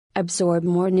absorb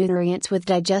more nutrients with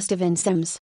digestive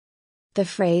enzymes. The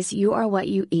phrase "you are what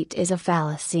you eat" is a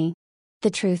fallacy. The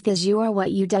truth is you are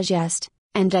what you digest,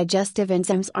 and digestive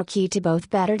enzymes are key to both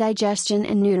better digestion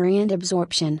and nutrient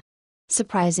absorption.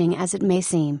 Surprising as it may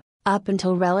seem, up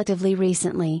until relatively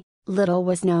recently, little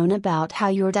was known about how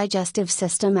your digestive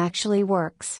system actually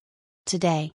works.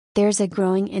 Today, there's a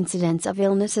growing incidence of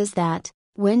illnesses that,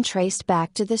 when traced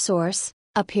back to the source,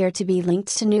 appear to be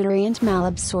linked to nutrient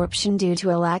malabsorption due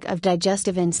to a lack of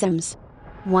digestive enzymes.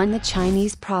 The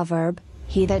Chinese proverb,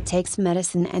 "He that takes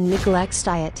medicine and neglects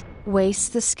diet, wastes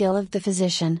the skill of the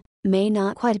physician," may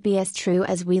not quite be as true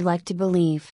as we like to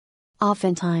believe.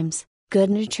 Oftentimes, good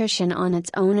nutrition on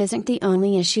its own isn't the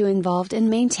only issue involved in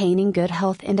maintaining good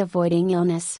health and avoiding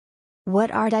illness. What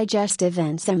are digestive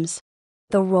enzymes?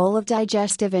 The role of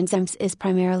digestive enzymes is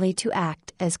primarily to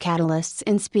act as catalysts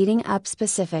in speeding up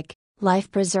specific,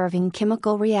 life-preserving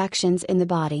chemical reactions in the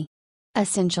body.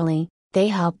 Essentially, they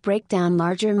help break down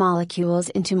larger molecules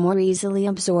into more easily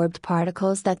absorbed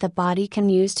particles that the body can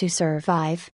use to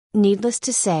survive. Needless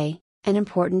to say, an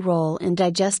important role in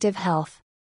digestive health.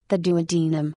 The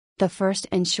duodenum, the first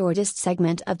and shortest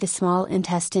segment of the small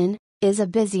intestine, is a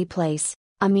busy place.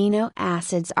 Amino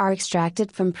acids are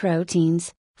extracted from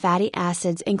proteins, fatty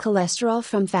acids and cholesterol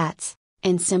from fats,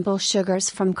 and simple sugars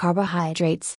from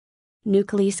carbohydrates.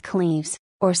 Nucleus cleaves,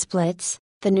 or splits,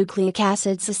 the nucleic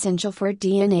acids essential for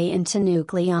DNA into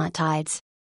nucleotides.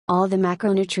 All the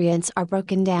macronutrients are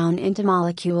broken down into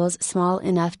molecules small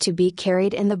enough to be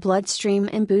carried in the bloodstream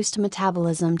and boost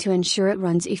metabolism to ensure it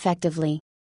runs effectively.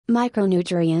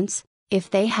 Micronutrients, if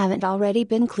they haven't already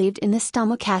been cleaved in the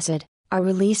stomach acid, are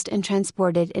released and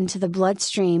transported into the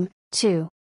bloodstream, too.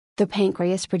 The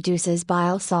pancreas produces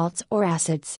bile salts or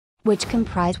acids, which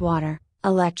comprise water,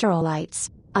 electrolytes,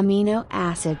 amino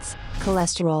acids,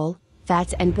 cholesterol,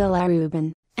 fats and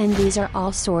bilirubin, and these are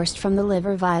all sourced from the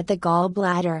liver via the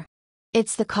gallbladder.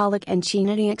 It's the cholic and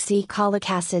chenodeoxycholic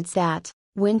acids that,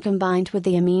 when combined with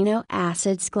the amino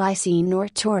acids glycine or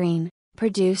taurine,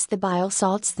 produce the bile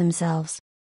salts themselves.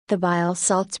 The bile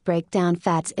salts break down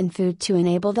fats in food to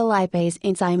enable the lipase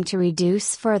enzyme to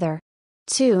reduce further.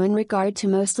 2. In regard to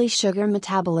mostly sugar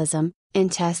metabolism,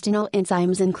 intestinal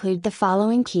enzymes include the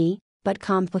following key, but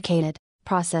complicated,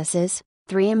 processes.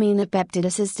 3.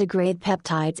 Aminopeptidases degrade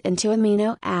peptides into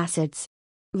amino acids.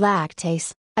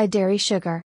 Lactase, a dairy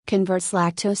sugar, converts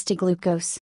lactose to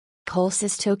glucose.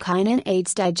 Cholecystokinin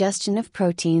aids digestion of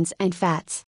proteins and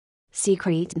fats.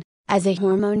 Secretin, as a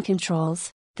hormone,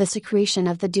 controls the secretion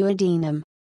of the duodenum.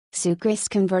 Sucrase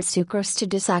converts sucrose to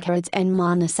disaccharides and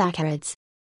monosaccharides.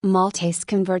 Maltase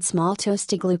converts maltose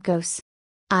to glucose.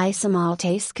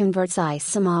 Isomaltase converts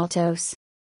isomaltose.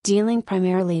 Dealing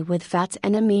primarily with fats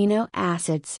and amino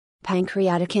acids,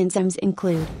 pancreatic enzymes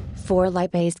include 4.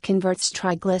 Lipase converts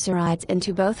triglycerides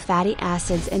into both fatty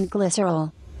acids and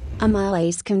glycerol.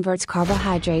 Amylase converts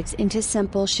carbohydrates into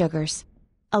simple sugars.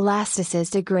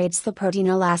 Elastase degrades the protein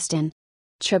elastin.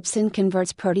 Trypsin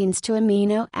converts proteins to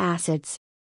amino acids.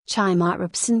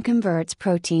 Chymotrypsin converts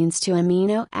proteins to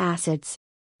amino acids.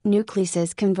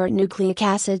 Nucleases convert nucleic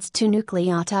acids to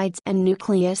nucleotides and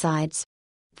nucleosides.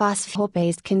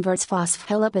 Phospholipase converts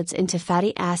phospholipids into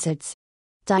fatty acids.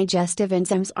 Digestive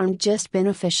enzymes aren't just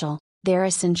beneficial, they're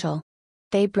essential.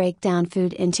 They break down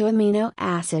food into amino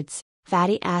acids,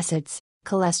 fatty acids,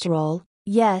 cholesterol.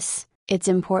 Yes, it's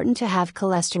important to have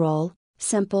cholesterol,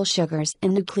 simple sugars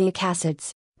and nucleic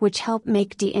acids, which help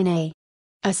make DNA.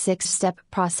 A 6-step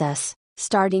process,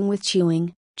 starting with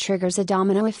chewing, triggers a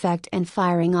domino effect and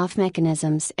firing off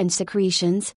mechanisms and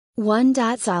secretions. 1.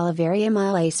 Salivary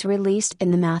amylase released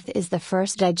in the mouth is the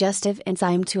first digestive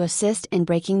enzyme to assist in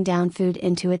breaking down food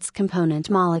into its component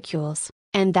molecules,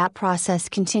 and that process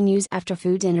continues after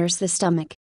food enters the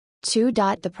stomach. 2.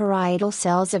 The parietal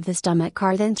cells of the stomach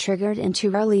are then triggered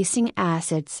into releasing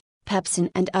acids,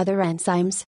 pepsin and other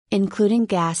enzymes, including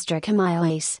gastric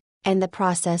amylase, and the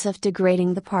process of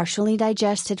degrading the partially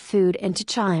digested food into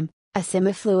chyme, a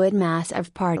semifluid mass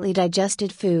of partly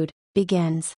digested food,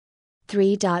 begins.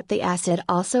 3. The acid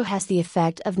also has the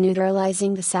effect of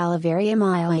neutralizing the salivary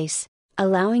amylase,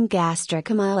 allowing gastric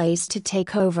amylase to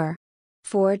take over.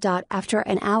 4. After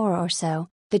an hour or so,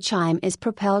 the chyme is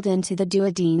propelled into the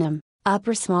duodenum,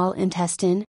 upper small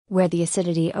intestine, where the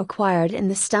acidity acquired in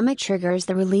the stomach triggers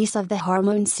the release of the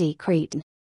hormone secretin.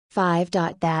 5.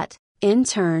 That, in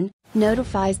turn,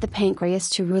 notifies the pancreas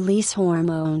to release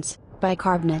hormones,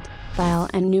 bicarbonate, bile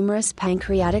and numerous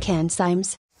pancreatic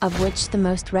enzymes, of which the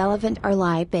most relevant are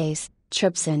lipase,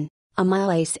 trypsin,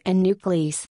 amylase and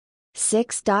nuclease.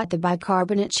 6. The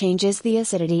bicarbonate changes the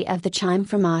acidity of the chyme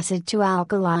from acid to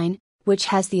alkaline, which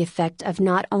has the effect of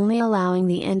not only allowing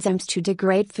the enzymes to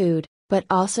degrade food, but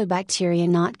also bacteria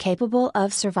not capable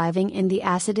of surviving in the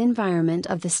acid environment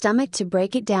of the stomach to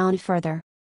break it down further.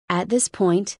 At this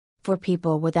point, for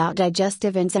people without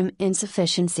digestive enzyme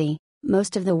insufficiency,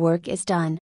 most of the work is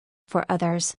done. For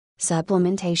others,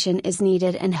 supplementation is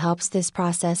needed and helps this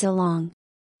process along.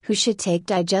 Who should take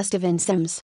digestive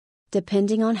enzymes?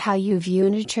 Depending on how you view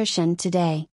nutrition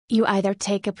today, you either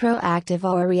take a proactive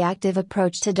or a reactive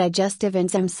approach to digestive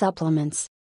enzyme supplements.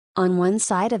 On one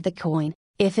side of the coin,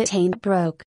 if it ain't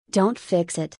broke, don't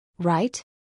fix it, right?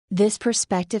 This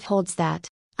perspective holds that,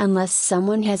 unless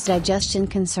someone has digestion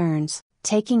concerns,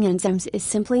 taking enzymes is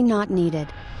simply not needed.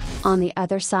 On the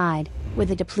other side,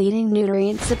 with a depleting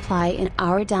nutrient supply in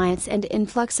our diets and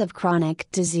influx of chronic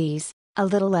disease, a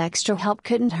little extra help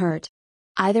couldn't hurt.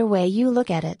 Either way you look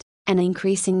at it, an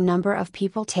increasing number of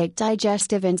people take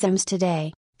digestive enzymes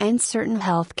today, and certain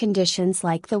health conditions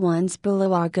like the ones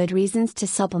below are good reasons to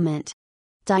supplement.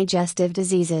 Digestive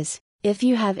diseases. If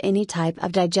you have any type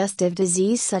of digestive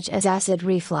disease such as acid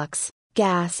reflux,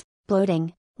 gas,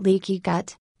 bloating, leaky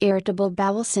gut, irritable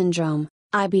bowel syndrome,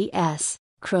 IBS,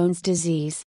 Crohn's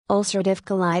disease, ulcerative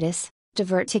colitis,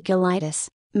 diverticulitis,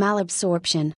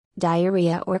 malabsorption,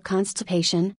 diarrhea or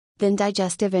constipation, then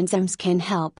digestive enzymes can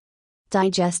help.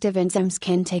 Digestive enzymes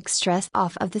can take stress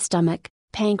off of the stomach,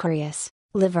 pancreas,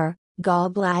 liver,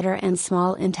 gallbladder and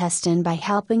small intestine by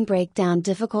helping break down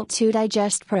difficult to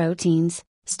digest proteins,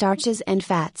 starches and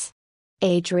fats.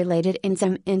 Age-related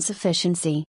enzyme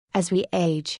insufficiency. As we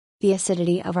age, the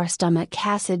acidity of our stomach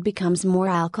acid becomes more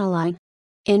alkaline.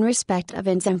 In respect of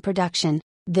enzyme production,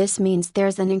 this means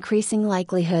there's an increasing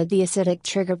likelihood the acidic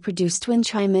trigger produced when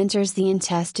chyme enters the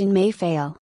intestine may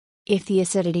fail. If the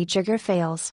acidity trigger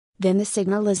fails, then the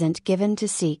signal isn't given to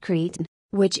secretin,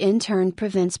 which in turn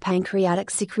prevents pancreatic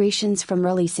secretions from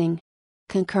releasing.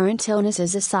 Concurrent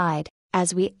illnesses aside,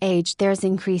 as we age there's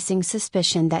increasing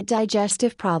suspicion that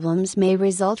digestive problems may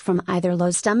result from either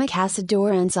low stomach acid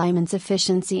or enzyme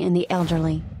insufficiency in the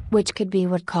elderly, which could be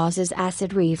what causes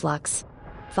acid reflux.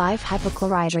 5.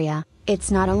 Hypochlorhydria.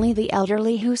 It's not only the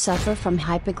elderly who suffer from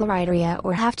hypochlorhydria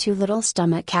or have too little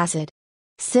stomach acid.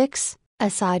 6.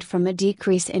 Aside from a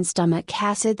decrease in stomach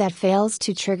acid that fails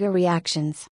to trigger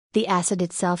reactions, the acid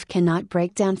itself cannot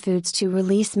break down foods to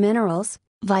release minerals,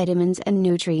 vitamins and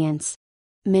nutrients.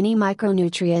 Many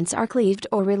micronutrients are cleaved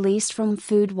or released from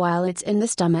food while it's in the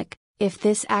stomach. If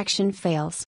this action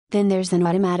fails, then there's an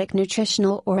automatic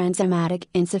nutritional or enzymatic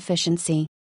insufficiency.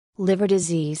 Liver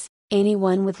disease.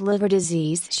 Anyone with liver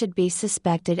disease should be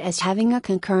suspected as having a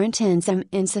concurrent enzyme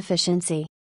insufficiency.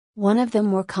 One of the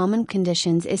more common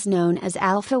conditions is known as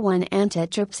alpha-1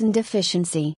 antitrypsin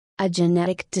deficiency, a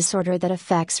genetic disorder that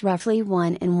affects roughly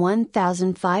 1 in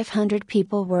 1,500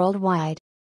 people worldwide.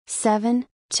 7.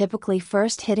 Typically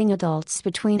first hitting adults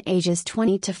between ages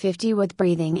 20 to 50 with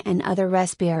breathing and other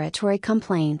respiratory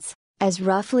complaints, as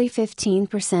roughly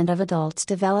 15% of adults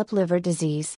develop liver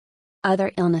disease.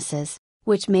 Other illnesses,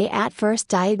 which may at first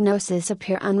diagnosis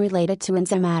appear unrelated to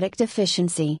enzymatic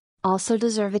deficiency, also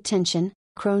deserve attention.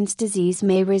 Crohn's disease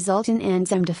may result in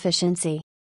enzyme deficiency.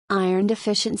 Iron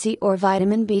deficiency or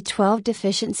vitamin B12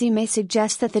 deficiency may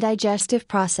suggest that the digestive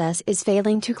process is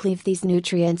failing to cleave these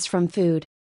nutrients from food.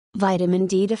 Vitamin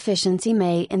D deficiency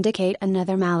may indicate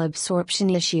another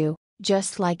malabsorption issue,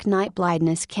 just like night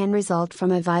blindness can result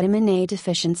from a vitamin A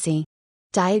deficiency.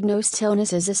 Diagnosed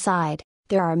illnesses aside,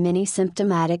 there are many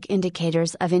symptomatic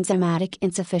indicators of enzymatic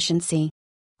insufficiency.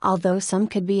 Although some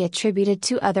could be attributed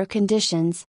to other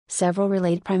conditions, several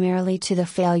relate primarily to the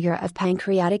failure of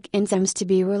pancreatic enzymes to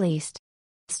be released.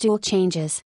 Stool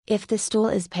changes. If the stool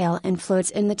is pale and floats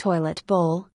in the toilet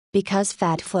bowl, because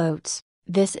fat floats,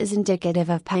 this is indicative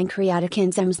of pancreatic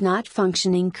enzymes not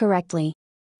functioning correctly.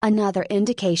 Another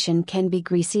indication can be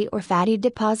greasy or fatty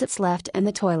deposits left in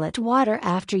the toilet water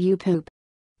after you poop.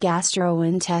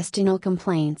 Gastrointestinal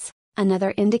complaints,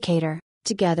 another indicator,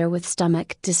 together with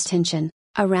stomach distension,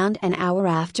 around an hour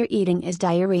after eating is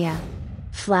diarrhea.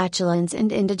 Flatulence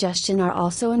and indigestion are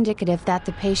also indicative that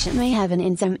the patient may have an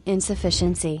enzyme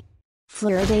insufficiency.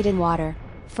 Fluoridated water.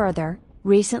 Further,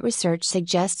 recent research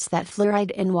suggests that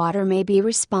fluoride in water may be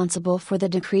responsible for the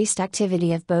decreased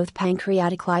activity of both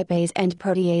pancreatic lipase and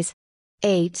protease.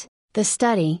 8. The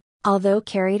study, although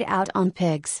carried out on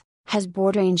pigs, has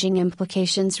broad-ranging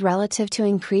implications relative to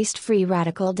increased free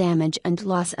radical damage and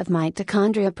loss of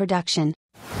mitochondria production.